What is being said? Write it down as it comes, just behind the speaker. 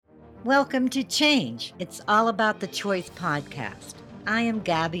Welcome to Change. It's all about the Choice podcast. I am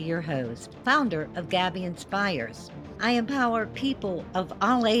Gabby, your host, founder of Gabby Inspires. I empower people of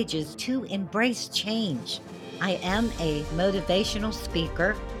all ages to embrace change. I am a motivational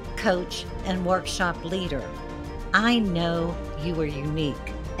speaker, coach, and workshop leader. I know you are unique,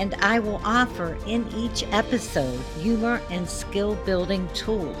 and I will offer in each episode humor and skill building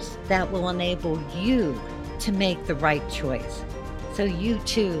tools that will enable you to make the right choice so you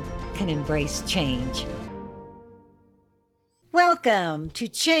too can embrace change. Welcome to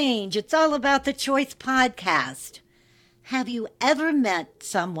Change. It's all about the Choice podcast. Have you ever met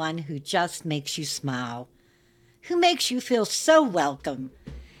someone who just makes you smile, who makes you feel so welcome,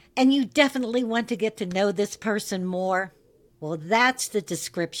 and you definitely want to get to know this person more? Well, that's the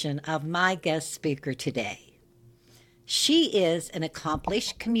description of my guest speaker today. She is an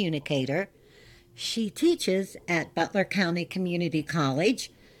accomplished communicator. She teaches at Butler County Community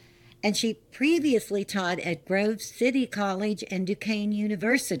College, and she previously taught at Grove City College and Duquesne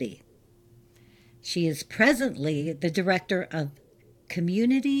University. She is presently the Director of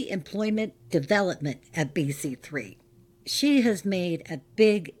Community Employment Development at BC3. She has made a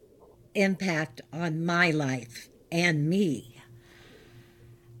big impact on my life and me,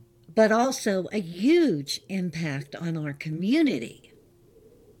 but also a huge impact on our community.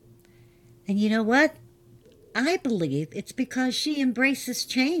 And you know what? I believe it's because she embraces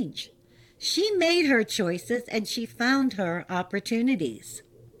change. She made her choices and she found her opportunities.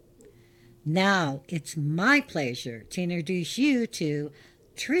 Now it's my pleasure to introduce you to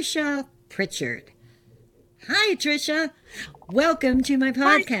Tricia Pritchard. Hi, Tricia. Welcome to my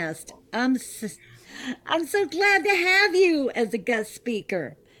podcast. I'm so glad to have you as a guest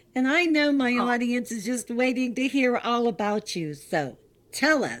speaker. And I know my audience is just waiting to hear all about you. So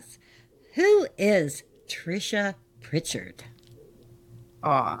tell us, who is Tricia Pritchard?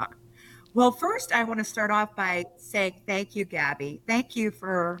 Well, first, I want to start off by saying thank you, Gabby. Thank you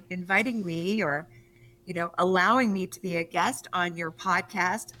for inviting me or, allowing me to be a guest on your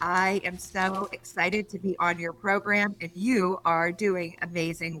podcast. I am so excited to be on your program, and you are doing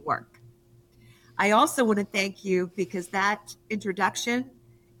amazing work. I also want to thank you because that introduction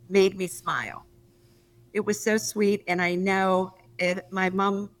made me smile. It was so sweet, and I know my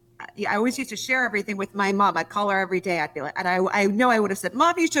mom, I always used to share everything with my mom. I'd call her every day. I'd be like, and I know I would have said,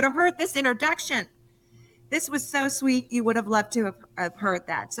 Mom, you should have heard this introduction. This was so sweet. You would have loved to have heard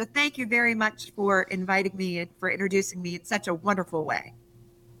that. So thank you very much for inviting me and for introducing me in such a wonderful way.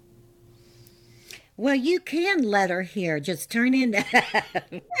 Well, you can let her hear. Just turn in.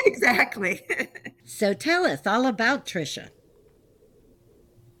 Exactly. So tell us all about Tricia.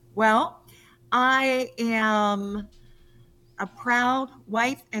 Well, I am a proud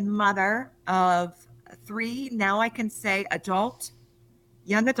wife and mother of 3, now I can say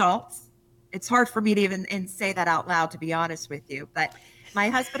young adults. It's hard for me to even say that out loud, to be honest with you. But my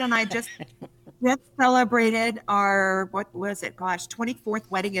husband and I just celebrated our, 24th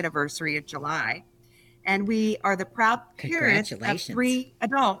wedding anniversary in July. And we are the proud parents of 3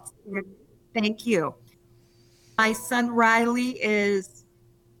 adults. Thank you. My son Riley is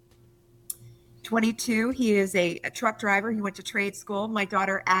 22. He is a truck driver. He went to trade school. My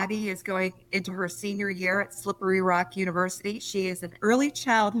daughter Abby is going into her senior year at Slippery Rock University. She is an early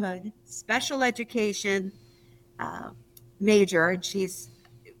childhood special education major, and she's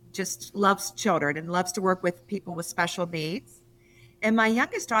just loves children and loves to work with people with special needs. And my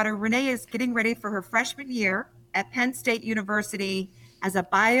youngest daughter, Renee, is getting ready for her freshman year at Penn State University as a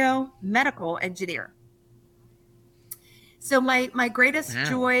biomedical engineer. So my greatest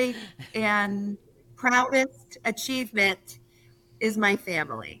joy and proudest achievement is my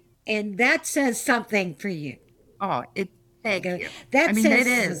family. And that says something for you. Thank you. That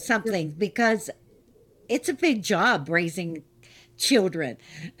says something because it's a big job raising children.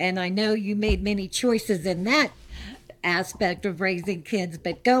 And I know you made many choices in that aspect of raising kids,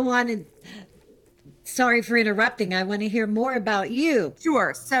 but go on and sorry for interrupting. I want to hear more about you.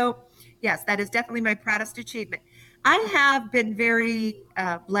 Sure. So yes, that is definitely my proudest achievement. I have been very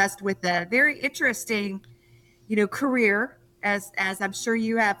blessed with a very interesting, career, as I'm sure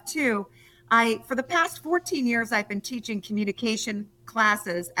you have too. For the past 14 years, I've been teaching communication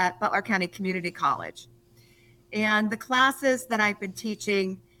classes at Butler County Community College. And the classes that I've been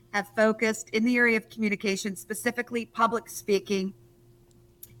teaching have focused in the area of communication, specifically public speaking,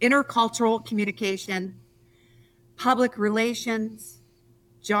 intercultural communication, public relations,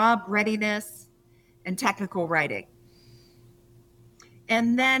 job readiness, and technical writing.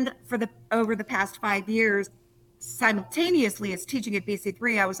 And then over the past 5 years, simultaneously as teaching at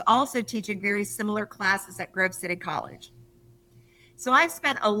BC3, I was also teaching very similar classes at Grove City College. So I've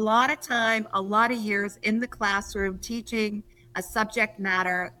spent a lot of time, a lot of years in the classroom teaching a subject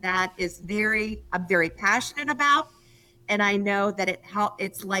matter that I'm very passionate about, and I know that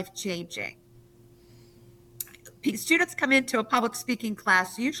it's life-changing. Students come into a public speaking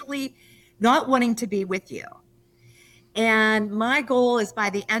class usually not wanting to be with you. And my goal is by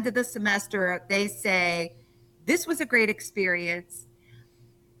the end of the semester, they say, this was a great experience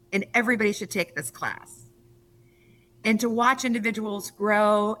and everybody should take this class. And to watch individuals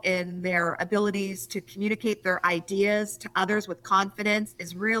grow in their abilities to communicate their ideas to others with confidence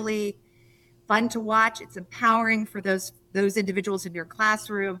is really fun to watch. It's empowering for those individuals in your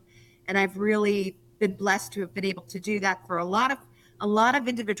classroom. And I've really been blessed to have been able to do that for a lot of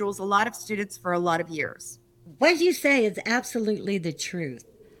individuals, a lot of students for a lot of years. What you say is absolutely the truth.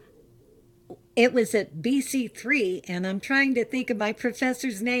 It was at BC3, and I'm trying to think of my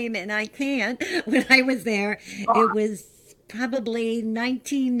professor's name, and I can't when I was there. It was probably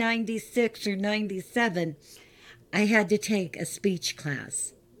 1996 or 97. I had to take a speech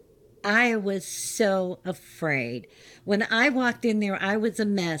class. I was so afraid. When I walked in there, I was a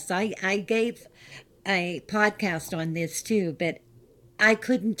mess. I gave a podcast on this too, but I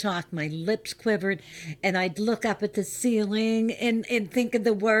couldn't talk. My lips quivered, and I'd look up at the ceiling and think of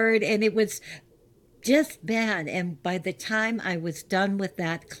the word, and it was just bad. And by the time I was done with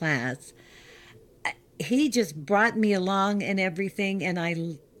that class, he just brought me along and everything, and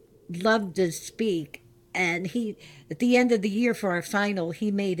I loved to speak. And he, at the end of the year for our final,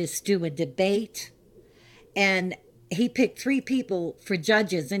 he made us do a debate, and he picked 3 people for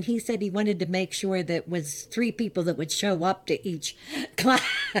judges, and he said he wanted to make sure that was 3 people that would show up to each class.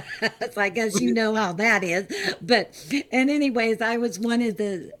 I guess you know how that is. And anyways, I was one of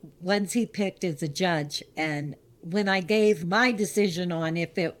the ones he picked as a judge. And when I gave my decision on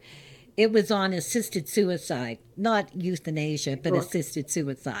if it was on assisted suicide, not euthanasia, but assisted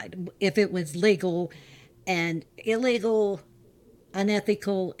suicide, if it was legal and illegal,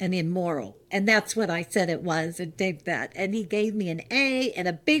 unethical, and immoral. And that's what I said it was, and take that. And he gave me an A and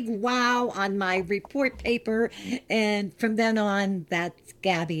a big wow on my report paper. And from then on, that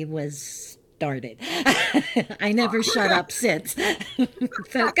Gabby was started. I never shut up since.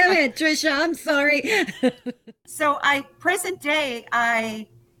 So go ahead, Tricia. I'm sorry. So present day,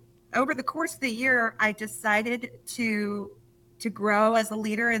 over the course of the year, I decided to grow as a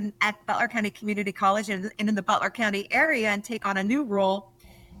leader at Butler County Community College and in the Butler County area and take on a new role,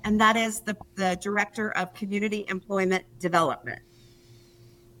 and that is the Director of Community Employment Development.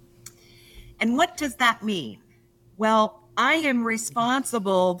 And what does that mean? Well, I am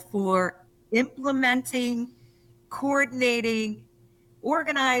responsible for implementing, coordinating,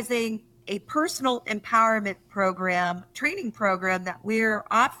 organizing a personal empowerment program, training program that we're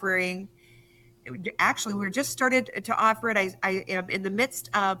offering. Actually, we're just started to offer it. I am in the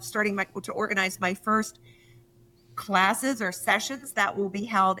midst of starting to organize my first classes or sessions that will be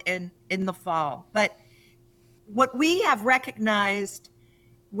held in the fall. But what we have recognized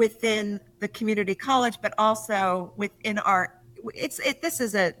within the community college, but also within this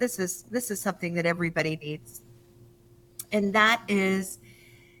is something that everybody needs, and that is,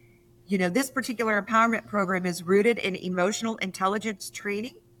 this particular empowerment program is rooted in emotional intelligence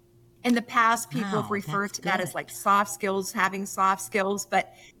training. In the past, people have referred to that as like soft skills, having soft skills,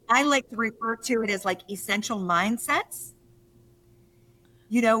 but I like to refer to it as like essential mindsets,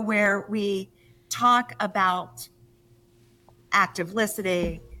 where we talk about active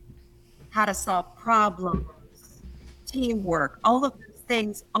listening, how to solve problems, teamwork, all of those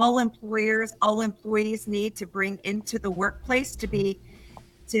things, all employees need to bring into the workplace to be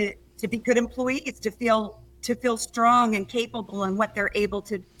good employees, to feel strong and capable in what they're able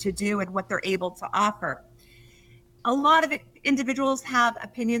to do and what they're able to offer. A lot of individuals have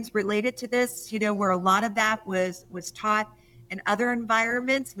opinions related to this, where a lot of that was taught in other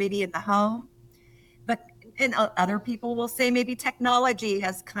environments, maybe in the home. And other people will say maybe technology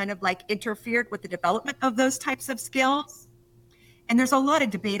has kind of like interfered with the development of those types of skills. And there's a lot of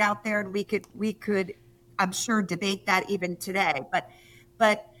debate out there, and we could, I'm sure, debate that even today.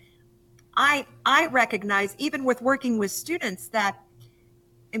 But I recognize, even with working with students, that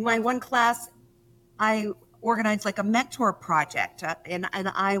in my one class, I organized like a mentor project, and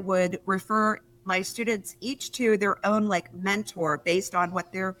I would refer my students each to their own like mentor based on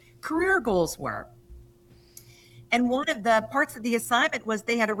what their career goals were. And one of the parts of the assignment was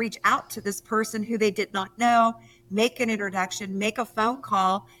they had to reach out to this person who they did not know, make an introduction, make a phone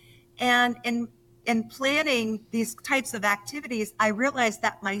call. And in planning these types of activities, I realized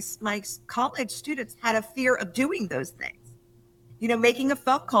that my college students had a fear of doing those things. making a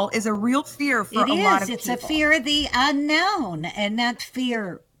phone call is a real fear for It a lot is. of It's people. a fear of the unknown, and that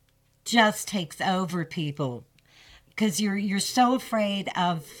fear just takes over people because you're so afraid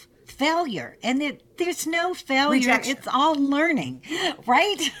of failure, and there's no failure. Rejection. It's all learning,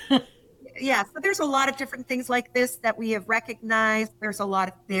 right? Yeah, so there's a lot of different things like this that we have recognized. There's a lot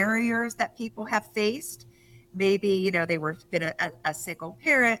of barriers that people have faced. Maybe, they were been a single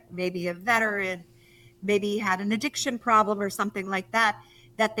parent, maybe a veteran, maybe had an addiction problem or something like that,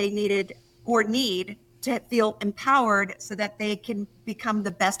 that they needed or need to feel empowered so that they can become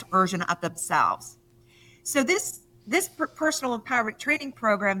the best version of themselves. So this personal empowerment training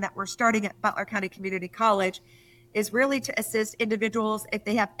program that we're starting at Butler County Community College is really to assist individuals if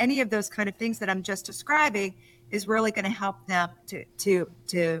they have any of those kind of things that I'm just describing, is really going to help them to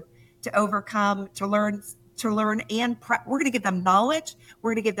overcome, to learn, and we're going to give them knowledge,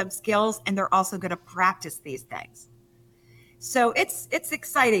 we're going to give them skills, and they're also going to practice these things. So it's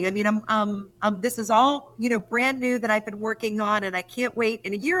exciting. I mean, this is all, brand new that I've been working on, and I can't wait.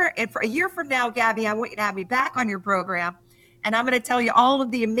 For a year from now, Gabby, I want you to have me back on your program, and I'm going to tell you all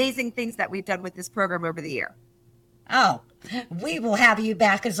of the amazing things that we've done with this program over the year. Oh, we will have you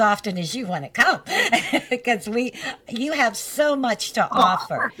back as often as you want to come because you have so much to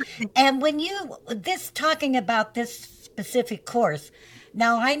offer. And when talking about this specific course,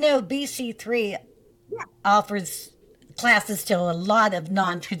 now I know BC3 offers classes to a lot of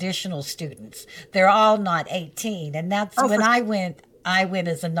non-traditional students. They're all not 18, and that's when I went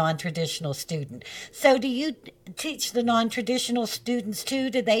as a non-traditional student. So do you teach the non-traditional students too?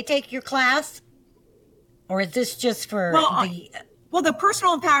 Do they take your class? Or is this just for the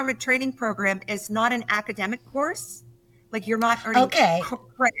personal empowerment training program is not an academic course. Like, you're not earning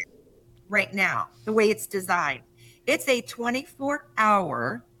credit right now, the way it's designed. It's a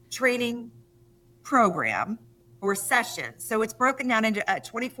 24-hour training program or session. So it's broken down into a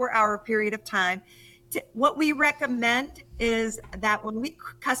 24-hour period of time. What we recommend is that when we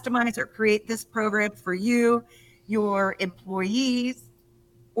customize or create this program for you, your employees,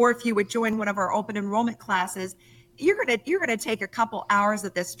 or if you would join one of our open enrollment classes, you're gonna take a couple hours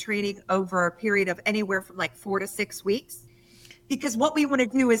of this training over a period of anywhere from like 4 to 6 weeks. Because what we want to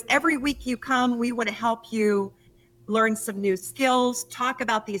do is every week you come, we want to help you learn some new skills, talk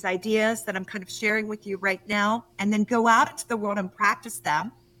about these ideas that I'm kind of sharing with you right now, and then go out into the world and practice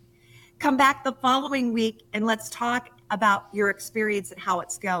them. Come back the following week and let's talk about your experience and how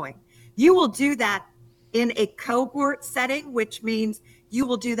it's going. You will do that in a cohort setting, which means you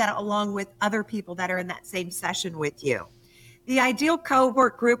will do that along with other people that are in that same session with you. The ideal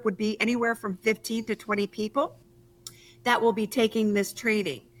cohort group would be anywhere from 15 to 20 people that will be taking this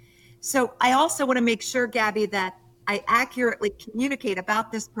training. So I also want to make sure, Gabby, that I accurately communicate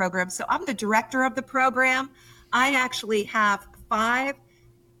about this program. So I'm the director of the program. I actually have 5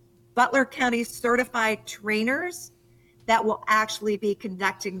 Butler County certified trainers that will actually be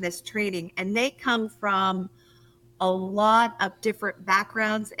conducting this training. And they come from a lot of different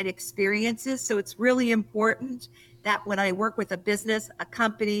backgrounds and experiences. So it's really important that when I work with a business, a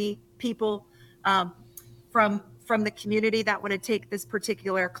company, people from the community that want to take this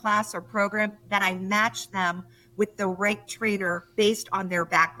particular class or program, that I match them with the right trainer based on their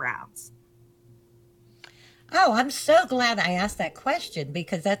backgrounds. Oh, I'm so glad I asked that question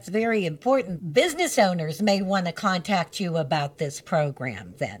because that's very important. Business owners may want to contact you about this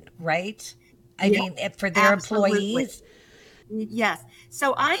program then, right? I mean, for their employees. Yes.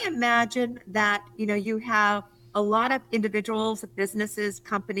 So I imagine that, you have a lot of individuals, businesses,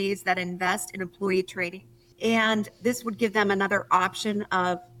 companies that invest in employee training. And this would give them another option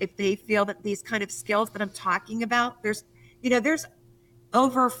of, if they feel that these kind of skills that I'm talking about, there's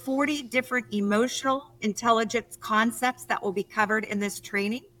over 40 different emotional intelligence concepts that will be covered in this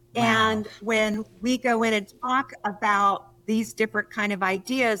training. Wow. And when we go in and talk about these different kind of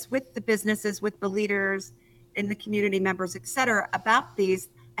ideas with the businesses, with the leaders and the community members, et cetera, about these,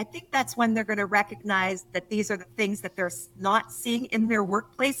 I think that's when they're going to recognize that these are the things that they're not seeing in their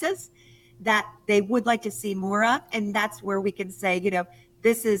workplaces that they would like to see more of. And that's where we can say,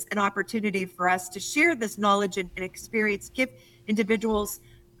 this is an opportunity for us to share this knowledge and experience, give individuals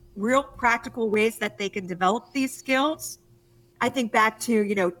real practical ways that they can develop these skills. I think back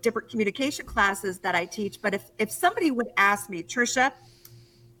to, different communication classes that I teach, but if somebody would ask me, Tricia,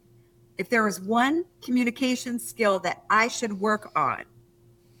 if there was one communication skill that I should work on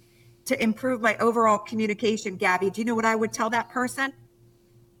to improve my overall communication, Gabby, do you know what I would tell that person?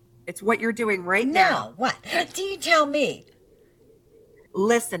 It's what you're doing right now. No, what? Do you tell me?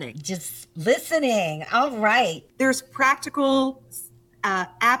 Listening. Just listening. All right. There's practical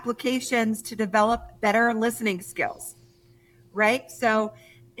applications to develop better listening skills. right? So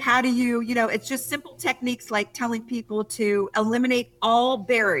how do you, it's just simple techniques like telling people to eliminate all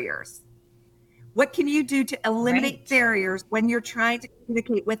barriers. What can you do to eliminate Right. barriers when you're trying to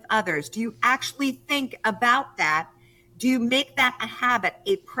communicate with others? Do you actually think about that? Do you make that a habit,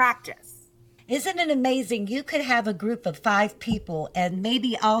 a practice? Isn't it amazing? You could have a group of 5 people, and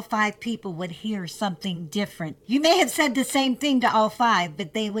maybe all 5 people would hear something different. You may have said the same thing to all 5,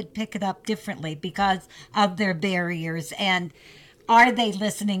 but they would pick it up differently because of their barriers. And are they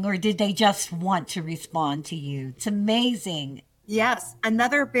listening, or did they just want to respond to you? It's amazing. Yes.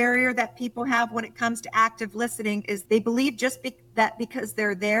 Another barrier that people have when it comes to active listening is they believe just that because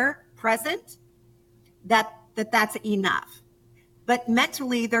they're there present, that's enough. But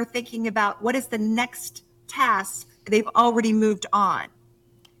mentally, they're thinking about what is the next task. They've already moved on.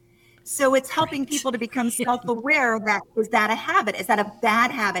 So it's helping Right. people to become self-aware that, is that a habit? Is that a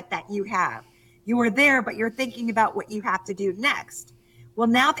bad habit that you have? You were there, but you're thinking about what you have to do next. Well,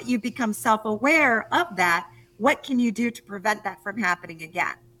 now that you've become self-aware of that, what can you do to prevent that from happening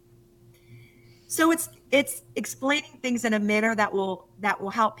again? So it's explaining things in a manner that will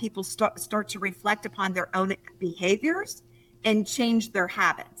help people start to reflect upon their own behaviors and change their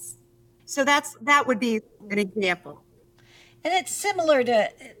habits. So that would be an example. And it's similar to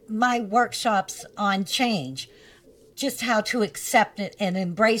my workshops on change, just how to accept it and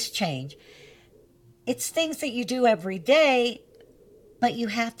embrace change. It's things that you do every day, but you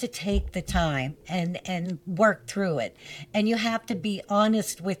have to take the time and work through it. And you have to be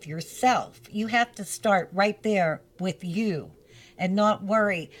honest with yourself. You have to start right there with you and not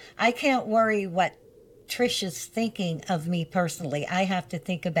worry. I can't worry what Tricia's thinking of me personally. I have to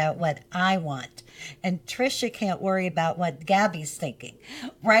think about what I want. And Tricia can't worry about what Gabby's thinking,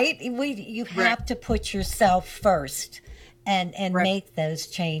 right? You have Right. to put yourself first and Right. make those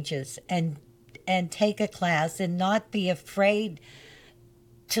changes and take a class and not be afraid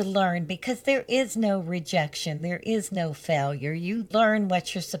to learn, because there is no rejection, there is no failure. You learn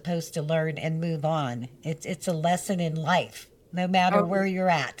what you're supposed to learn and move on. It's a lesson in life, no matter Oh, where you're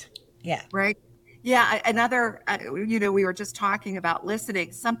at. Yeah. right. Yeah. Another, we were just talking about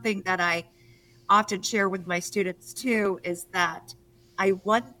listening. Something that I often share with my students too is that I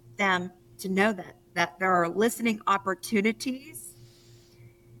want them to know that there are listening opportunities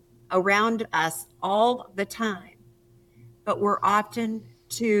around us all the time, but we're often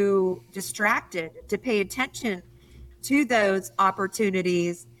too distracted to pay attention to those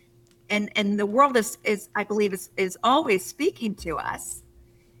opportunities. And the world is I believe is always speaking to us.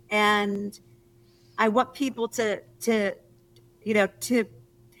 And I want people to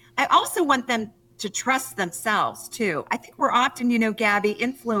I also want them to trust themselves too. I think we're often, Gabby,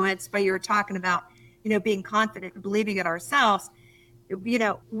 influenced by, you were talking about, being confident and believing in ourselves.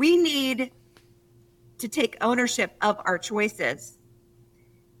 We need to take ownership of our choices,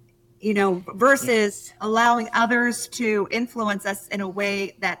 versus Yes. allowing others to influence us in a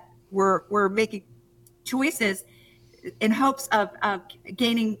way that we're making choices in hopes of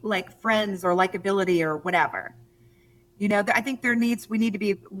gaining like friends or likability or whatever. I think we need to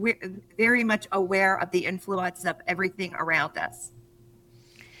be very much aware of the influence of everything around us.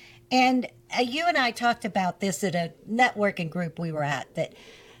 And you and I talked about this at a networking group we were at, that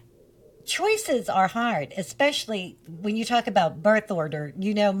choices are hard, especially when you talk about birth order.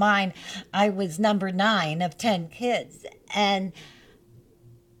 Mine, I was number 9 of 10 kids. And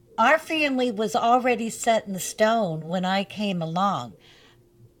our family was already set in stone when I came along.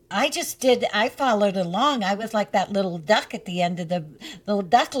 I followed along. I was like that little duck at the end of the little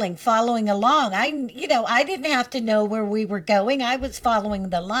duckling following along. I didn't have to know where we were going. I was following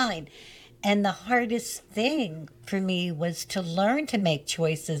the line. And the hardest thing for me was to learn to make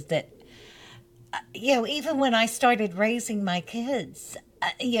choices that, even when I started raising my kids,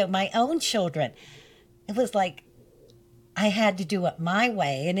 my own children, it was like I had to do it my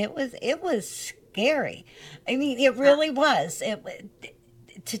way. And it was scary. I mean, it really was.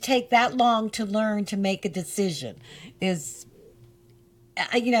 To take that long to learn to make a decision is,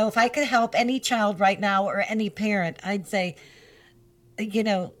 if I could help any child right now or any parent, I'd say,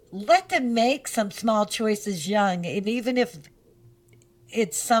 let them make some small choices young. And even if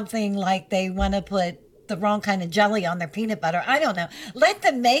it's something like they want to put the wrong kind of jelly on their peanut butter, I don't know. Let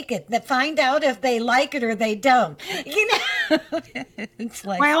them make it. Find out if they like it or they don't. It's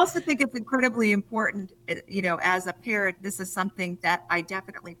like, Well, I also think it's incredibly important, as a parent. This is something that I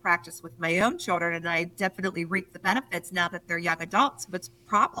definitely practice with my own children, and I definitely reap the benefits now that they're young adults. But it's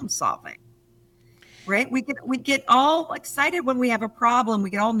problem solving, right? We get all excited when we have a problem. We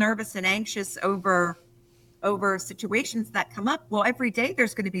get all nervous and anxious over situations that come up. Well, every day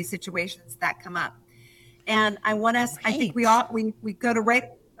there's going to be situations that come up. And I think we Right. all, we go to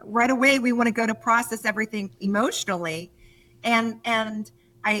right away, we want to go to process everything emotionally. And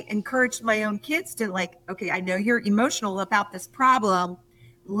I encouraged my own kids to like, okay, I know you're emotional about this problem.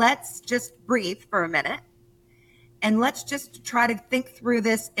 Let's just breathe for a minute and let's just try to think through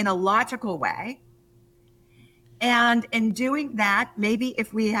this in a logical way. And in doing that, maybe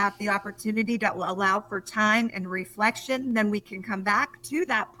if we have the opportunity to allow for time and reflection, then we can come back to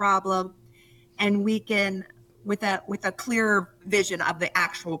that problem and we can with a clearer vision of the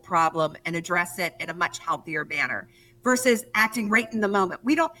actual problem and address it in a much healthier manner versus acting right in the moment.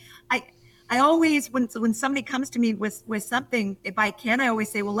 We don't I I always when somebody comes to me with something, if I can, I always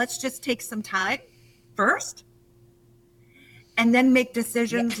say, well, let's just take some time first and then make Yeah.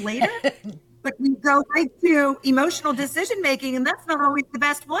 decisions later. But we go right to emotional decision making, and that's not always the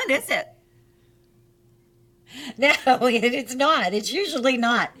best one, is it? No, it's not. It's usually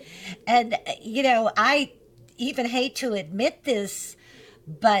not. And, I even hate to admit this,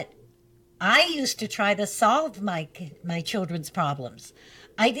 but I used to try to solve my children's problems.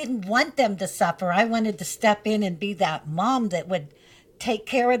 I didn't want them to suffer. I wanted to step in and be that mom that would take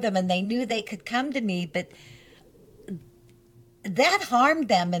care of them, and they knew they could come to me. But that harmed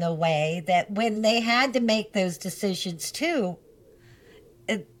them in a way that when they had to make those decisions too,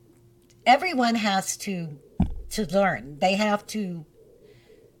 it, everyone has to learn. They have to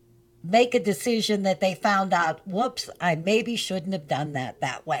make a decision that they found out, whoops, I maybe shouldn't have done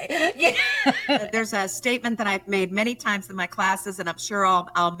that way. Yeah. There's a statement that I've made many times in my classes, and I'm sure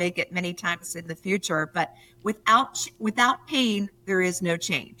I'll make it many times in the future. But without pain, there is no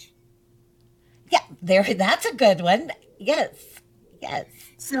change. Yeah, that's a good one. Yes. Yes.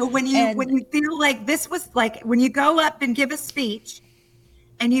 So when And you feel like this was like when you go up and give a speech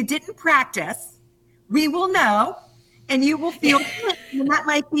and you didn't practice, we will know, and you will feel good. And that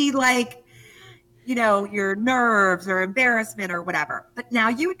might be like, your nerves or embarrassment or whatever. But now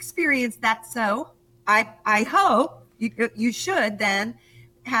you experience that. So I hope you should then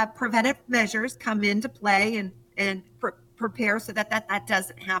have preventive measures come into play and prepare so that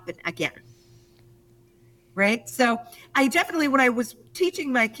doesn't happen again. Right. So I definitely, when I was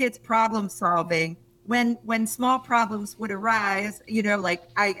teaching my kids problem solving, when small problems would arise, like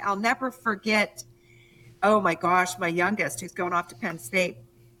I'll never forget, oh my gosh, my youngest who's going off to Penn State,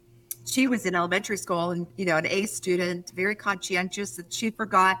 she was in elementary school and, an A student, very conscientious, and she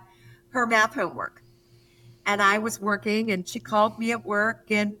forgot her math homework. And I was working and she called me at work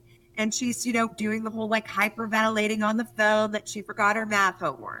and she's, doing the whole like hyperventilating on the phone that she forgot her math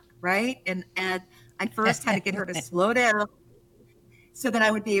homework. Right. And I first had to get her to slow down so that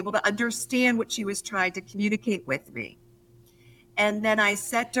I would be able to understand what she was trying to communicate with me. And then I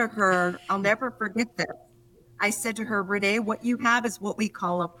said to her, I'll never forget this. I said to her, Renee, what you have is what we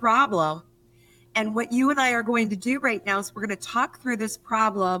call a problem. And what you and I are going to do right now is we're going to talk through this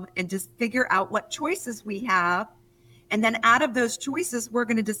problem and just figure out what choices we have. And then out of those choices, we're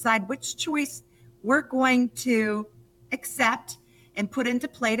going to decide which choice we're going to accept and put into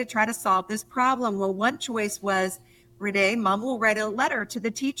play to try to solve this problem. Well, one choice was, Renee, mom will write a letter to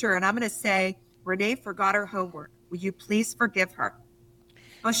the teacher and I'm going to say, Renee forgot her homework. Will you please forgive her?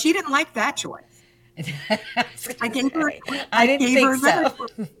 Well, she didn't like that choice. I gave her, I didn't think another so.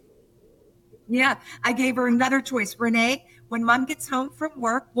 choice. Yeah, I gave her another choice. Renee, when mom gets home from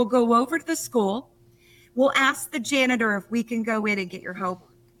work, we'll go over to the school. We'll ask the janitor if we can go in and get your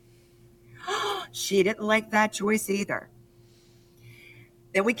homework. She didn't like that choice either.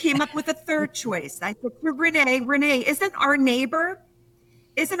 Then we came up with a third choice. I said to Renee, isn't our neighbor,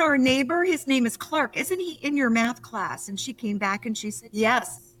 his name is Clark, isn't he in your math class? And she came back and she said,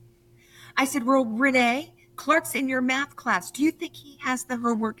 yes. I said, well, Renee, Clark's in your math class. Do you think he has the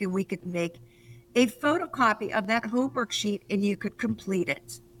homework and we could make a photocopy of that homework sheet and you could complete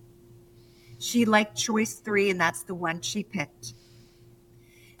it? She liked choice 3 and that's the one she picked.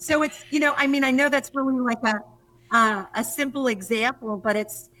 So it's, I know that's really like a simple example, but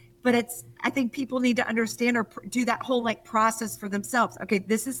it's, I think people need to understand or do that whole like process for themselves. Okay,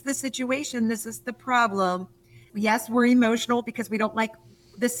 this is the situation. This is the problem. Yes, we're emotional because we don't like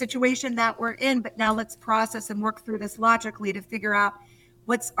the situation that we're in, but now let's process and work through this logically to figure out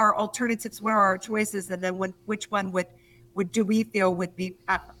what's our alternatives, what are our choices, and then which one would do we feel would be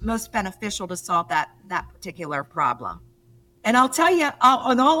most beneficial to solve that particular problem. And I'll tell you,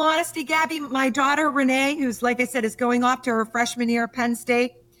 in all honesty, Gabby, my daughter, Renee, who's, like I said, is going off to her freshman year at Penn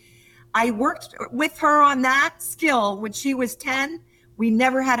State, I worked with her on that skill when she was 10. We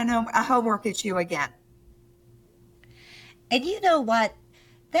never had a homework issue again. And you know what?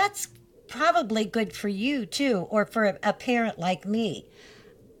 That's probably good for you too, or for a parent like me.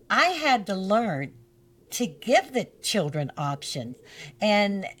 I had to learn to give the children options.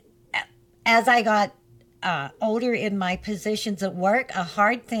 And as I got older in my positions at work, a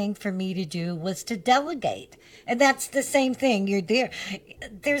hard thing for me to do was to delegate. And that's the same thing. You're there.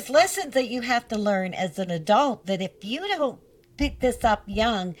 There's lessons that you have to learn as an adult that if you don't pick this up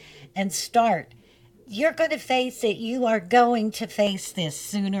young and start, you're going to face it. You are going to face this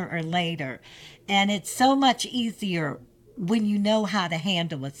sooner or later. And it's so much easier when you know how to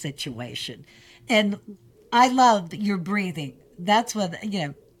handle a situation. And I love your breathing. That's what,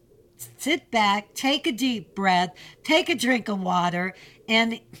 sit back, take a deep breath, take a drink of water,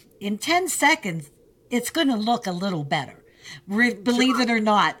 and in 10 seconds, it's going to look a little better. Believe it or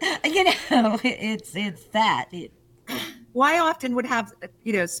not. It's that. Well, I often would have,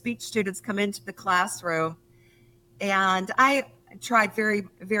 speech students come into the classroom, and I tried very,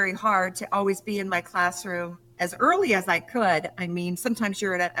 very hard to always be in my classroom as early as I could. I mean, sometimes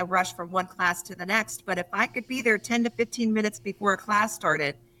you're in a rush from one class to the next, but if I could be there 10 to 15 minutes before a class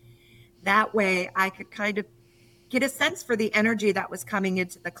started, that way I could kind of get a sense for the energy that was coming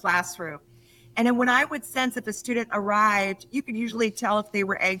into the classroom. And then when I would sense if a student arrived, you could usually tell if they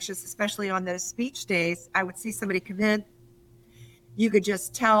were anxious, especially on those speech days. I would see somebody come in. You could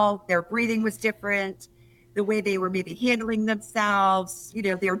just tell their breathing was different, the way they were maybe handling themselves,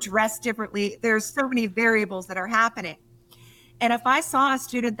 they're dressed differently. There's so many variables that are happening. And if I saw a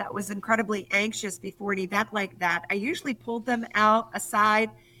student that was incredibly anxious before an event like that, I usually pulled them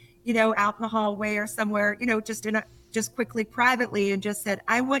aside, out in the hallway or somewhere, just quickly, privately, and just said,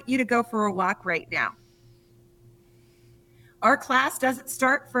 I want you to go for a walk right now. Our class doesn't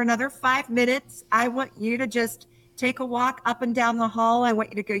start for another 5 minutes. I want you to just take a walk up and down the hall. I want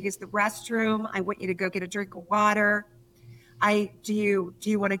you to go use the restroom. I want you to go get a drink of water. Do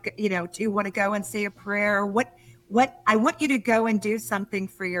you want to go and say a prayer? I want you to go and do something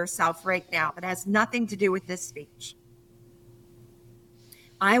for yourself right now that has nothing to do with this speech.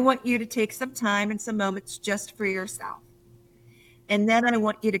 I want you to take some time and some moments just for yourself. And then I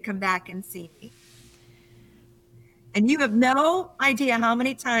want you to come back and see me. And you have no idea how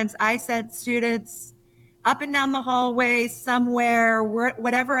many times I sent students up and down the hallway somewhere,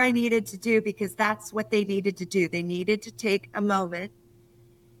 whatever I needed to do, because that's what they needed to do. They needed to take a moment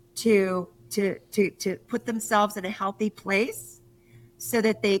to put themselves in a healthy place so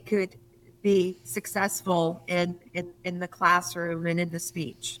that they could be successful in the classroom and in the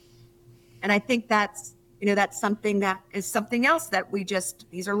speech. And I think that's something that is something else that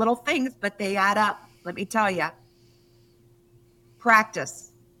these are little things, but they add up. Let me tell you.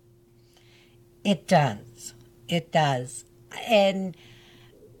 Practice. It does. It does. And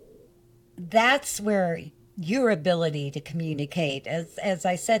that's where your ability to communicate, as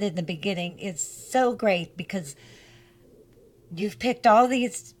I said in the beginning, is so great because you've picked all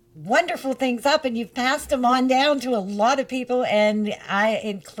these wonderful things up and you've passed them on down to a lot of people, and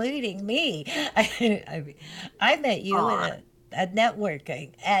including me. I met you at a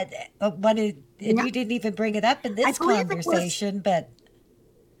networking and you didn't even bring it up in this conversation, but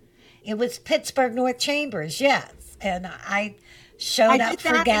it was Pittsburgh North Chambers, yes. And I showed up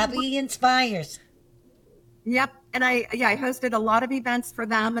for Gabby Inspires. Yep. And I hosted a lot of events for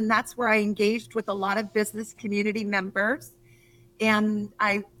them, and that's where I engaged with a lot of business community members. And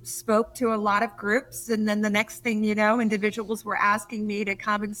I spoke to a lot of groups. And then the next thing you know, individuals were asking me to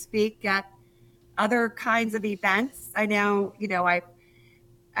come and speak at other kinds of events. I know,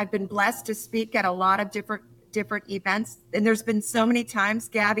 I've been blessed to speak at a lot of different events. And there's been so many times,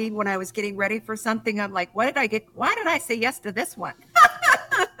 Gabby, when I was getting ready for something, I'm like, why did I say yes to this one?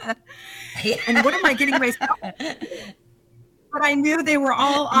 And what am I getting myself? But I knew they were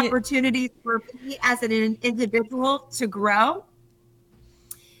all opportunities for me as an individual to grow.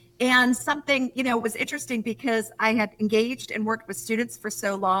 And something, was interesting because I had engaged and worked with students for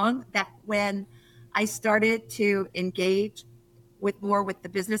so long that when I started to engage with the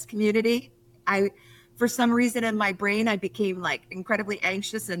business community, for some reason in my brain, I became like incredibly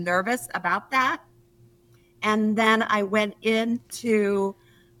anxious and nervous about that. And then I went into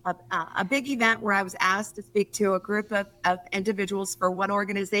a big event where I was asked to speak to a group of individuals for one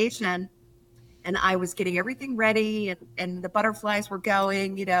organization. And I was getting everything ready and the butterflies were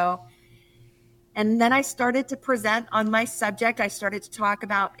going, And then I started to present on my subject. I started to talk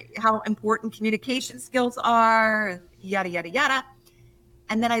about how important communication skills are, yada, yada, yada.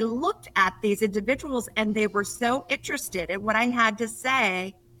 And then I looked at these individuals and they were so interested in what I had to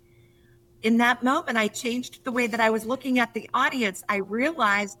say. In that moment, I changed the way that I was looking at the audience. I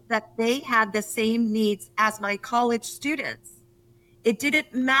realized that they had the same needs as my college students. It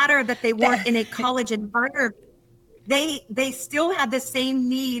didn't matter that they weren't in a college environment. They still had the same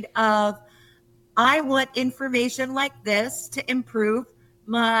need of I want information like this to improve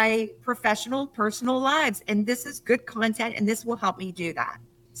my professional, personal lives. And this is good content, and this will help me do that.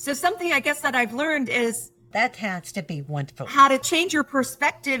 So something I guess that I've learned is That has to be wonderful. how to change your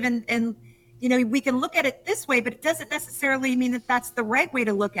perspective. And we can look at it this way, but it doesn't necessarily mean that that's the right way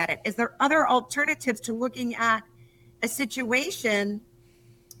to look at it. Is there other alternatives to looking at a situation?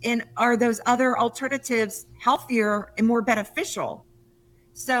 And are those other alternatives healthier and more beneficial?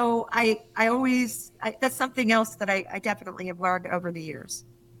 So that's something else that I definitely have learned over the years.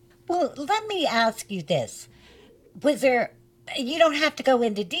 Well, let me ask you this. Was there, you don't have to go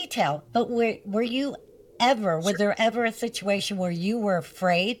into detail, but was there ever a situation where you were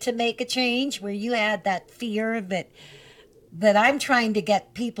afraid to make a change, where you had that fear that I'm trying to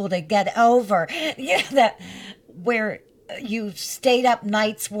get people to get over, where you stayed up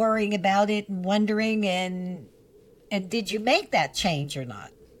nights worrying about it and wondering, and did you make that change or not?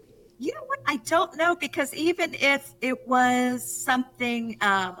 You know what? I don't know, because even if it was something,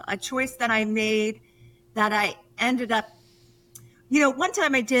 a choice that I made that I ended up, one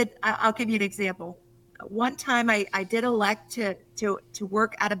time I'll give you an example. One time I did elect to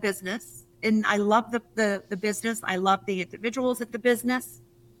work at a business, and I love the business. I love the individuals at the business.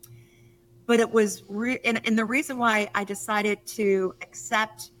 But it was, and the reason why I decided to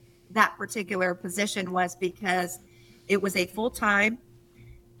accept that particular position was because it was a full-time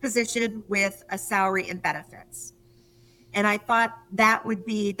position with a salary and benefits. And I thought that would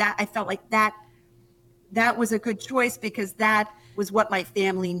be that. I felt like that was a good choice, because that was what my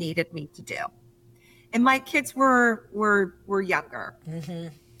family needed me to do. And my kids were younger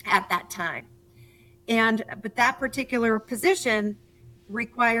at that time. But that particular position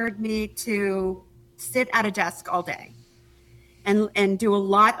required me to sit at a desk all day and do a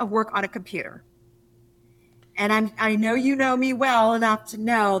lot of work on a computer. And I know you know me well enough to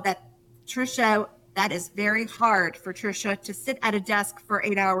know that, Tricia, that is very hard for Tricia to sit at a desk for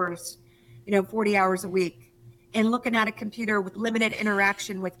 8 hours, 40 hours a week, and looking at a computer with limited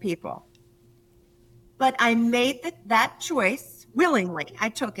interaction with people. But I made that choice willingly. I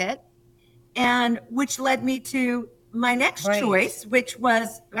took it, and which led me to my next choice, which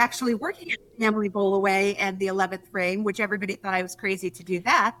was actually working at Family Bowl Away and the 11th Frame, which everybody thought I was crazy to do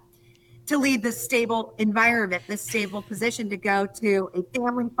that, to lead this stable environment, this stable position, to go to a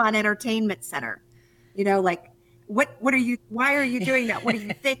family fun entertainment center. Like, why are you doing that? What are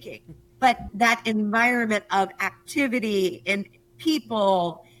you thinking? But that environment of activity and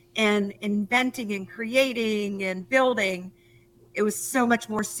people and inventing and creating and building, it was so much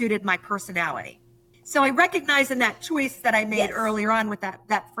more suited my personality. So I recognize in that choice that I made earlier on with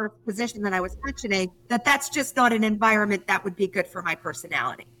that first position that I was mentioning, that's just not an environment that would be good for my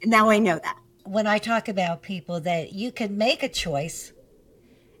personality. And now I know that. When I talk about people, that you can make a choice,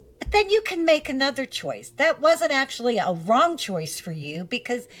 but then you can make another choice. That wasn't actually a wrong choice for you,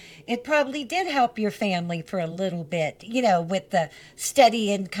 because it probably did help your family for a little bit, with the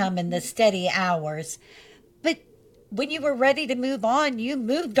steady income and the steady hours. But when you were ready to move on, you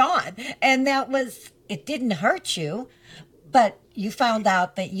moved on. And it didn't hurt you, but you found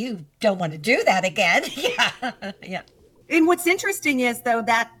out that you don't want to do that again. Yeah. And what's interesting is, though,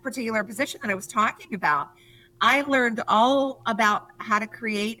 that particular position that I was talking about, I learned all about how to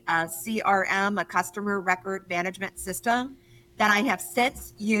create a CRM, a customer record management system, that I have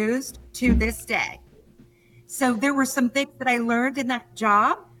since used to this day. So there were some things that I learned in that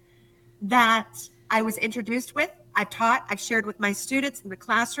job that I was introduced with. I've shared with my students in the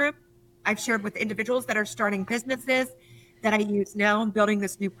classroom. I've shared with individuals that are starting businesses that I use now in building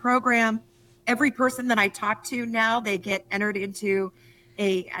this new program. Every person that I talk to now, they get entered into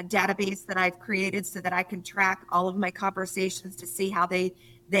a database that I've created so that I can track all of my conversations to see how they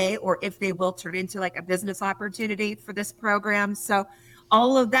or if they will turn into like a business opportunity for this program. So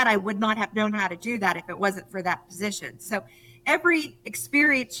all of that, I would not have known how to do that if it wasn't for that position. So every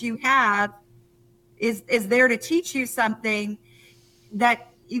experience you have is there to teach you something that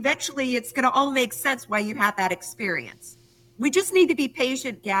eventually it's going to all make sense why you had that experience. We just need to be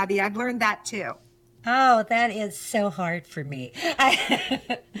patient, Gabby. I've learned that too. Oh, that is so hard for me.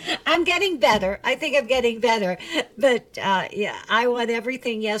 I'm getting better. I think I'm getting better. But yeah, I want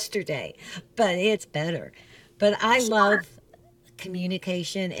everything yesterday, but it's better. But I love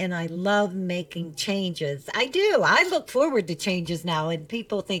communication, and I love making changes. I do. I look forward to changes now, and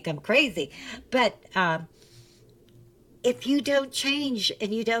people think I'm crazy. But if you don't change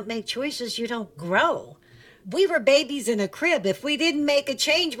and you don't make choices, you don't grow. we were babies in a crib. If we didn't make a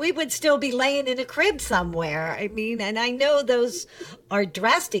change, we would still be laying in a crib somewhere. I mean, and I know those are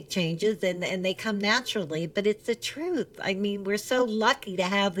drastic changes and they come naturally, but it's the truth. I mean, we're so lucky to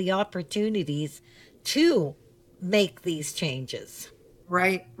have the opportunities to make these changes.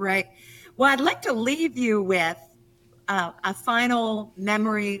 Right, right. Well, I'd like to leave you with a final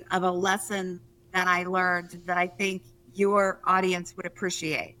memory of a lesson that I learned that I think your audience would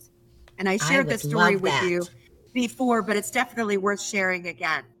appreciate. And I I shared this would story love with you that. before, but it's definitely worth sharing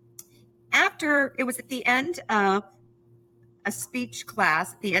again. After it was at the end of a speech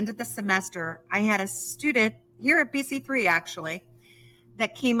class, at the end of the semester, I had a student here at BC3 actually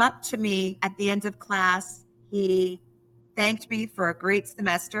that came up to me at the end of class. He thanked me for a great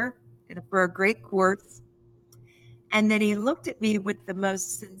semester and for a great course. And then he looked at me with the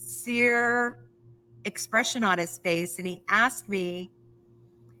most sincere expression on his face and he asked me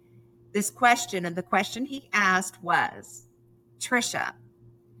this question. And the question he asked was, Tricia,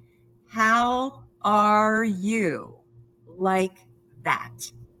 how are you like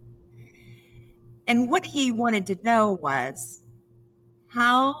that? And what he wanted to know was,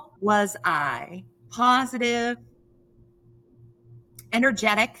 how was I positive,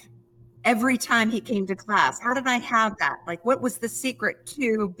 energetic every time he came to class? How did I have that? Like, what was the secret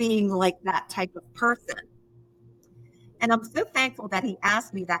to being like that type of person? And I'm so thankful that he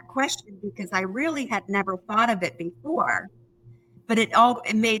asked me that question because I really had never thought of it before. But it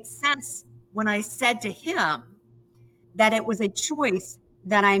made sense when I said to him that it was a choice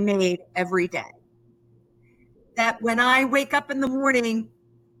that I made every day. That when I wake up in the morning,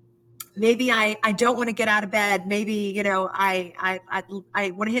 maybe I don't want to get out of bed. Maybe, I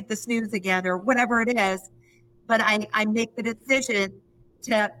want to hit the snooze again or whatever it is. But I make the decision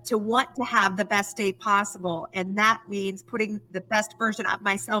to want to have the best day possible. And that means putting the best version of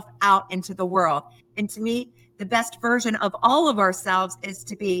myself out into the world. And to me, the best version of all of ourselves is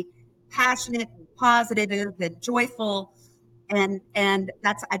to be passionate, and positive, and joyful. And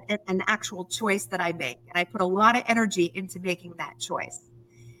that's an actual choice that I make. And I put a lot of energy into making that choice.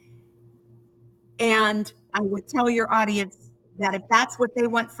 And I would tell your audience that if that's what they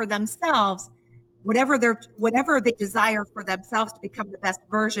want for themselves, whatever they desire for themselves to become the best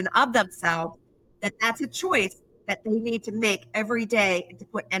version of themselves, that's a choice that they need to make every day and to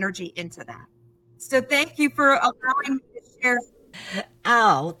put energy into that. So thank you for allowing me to share.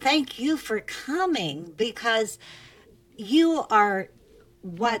 Oh, thank you for coming because you are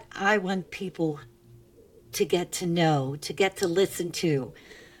what I want people to get to know, to get to listen to,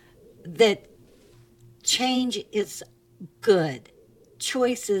 that change is good.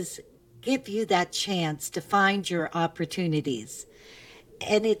 Choices give you that chance to find your opportunities.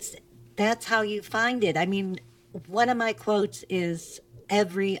 And that's how you find it. I mean, one of my quotes is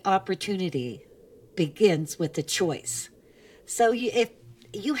every opportunity begins with a choice. So if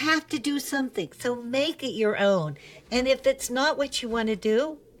you have to do something, so make it your own. And if it's not what you want to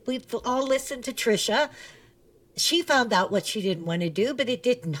do, we've all listened to Tricia. She found out what she didn't want to do, but it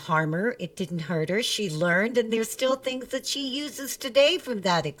didn't harm her. It didn't hurt her. She learned, and there's still things that she uses today from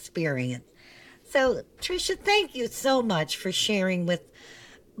that experience. So, Tricia, thank you so much for sharing with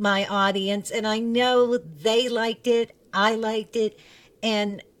my audience. And I know they liked it. I liked it.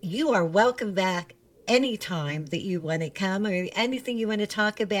 And you are welcome back anytime that you want to come or anything you want to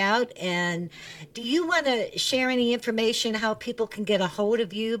talk about. And do you want to share any information how people can get a hold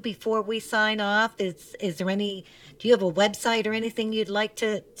of you before we sign off? Is there any, do you have a website or anything you'd like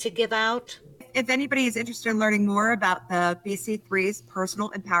to give out? If anybody is interested in learning more about the BC3's personal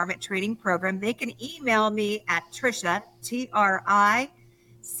empowerment training program, they can email me at Tricia, TRICIA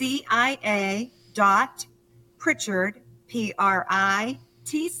 .Pritchard, PRITCHARD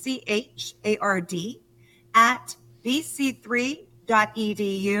at bc3.edu.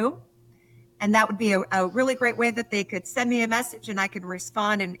 And that would be a really great way that they could send me a message and I could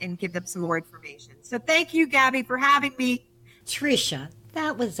respond and give them some more information. So thank you, Gabby, for having me. Tricia,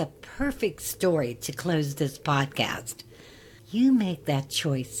 that was a perfect story to close this podcast. You make that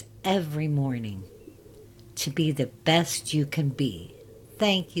choice every morning to be the best you can be.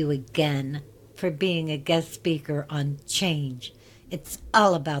 Thank you again for being a guest speaker on Change. It's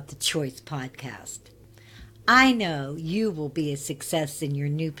all about the Choice podcast. I know you will be a success in your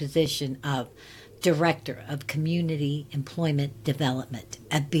new position of Director of Community Employment Development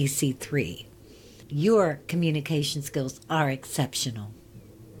at BC3. Your communication skills are exceptional.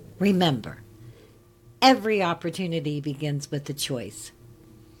 Remember, every opportunity begins with a choice.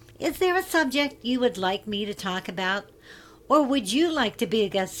 Is there a subject you would like me to talk about? Or would you like to be a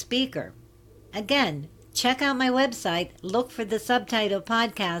guest speaker? Again, check out my website, look for the subtitle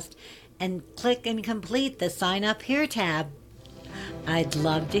podcast, and click and complete the Sign Up Here tab. I'd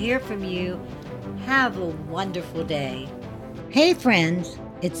love to hear from you. Have a wonderful day. Hey friends,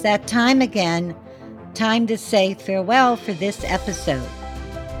 it's that time again. Time to say farewell for this episode.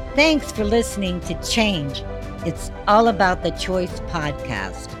 Thanks for listening to Change. It's All About the Choice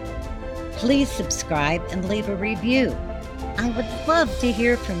podcast. Please subscribe and leave a review. I would love to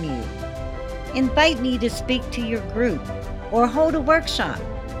hear from you. Invite me to speak to your group or hold a workshop.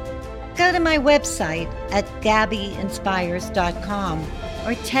 Go to my website at gabbyinspires.com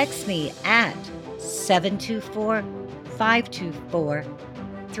or text me at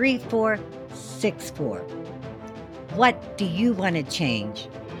 724-524-3464. What do you want to change?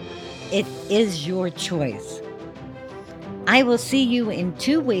 It is your choice. I will see you in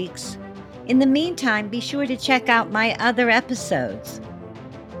 2 weeks. In the meantime, be sure to check out my other episodes.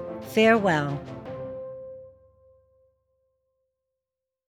 Farewell.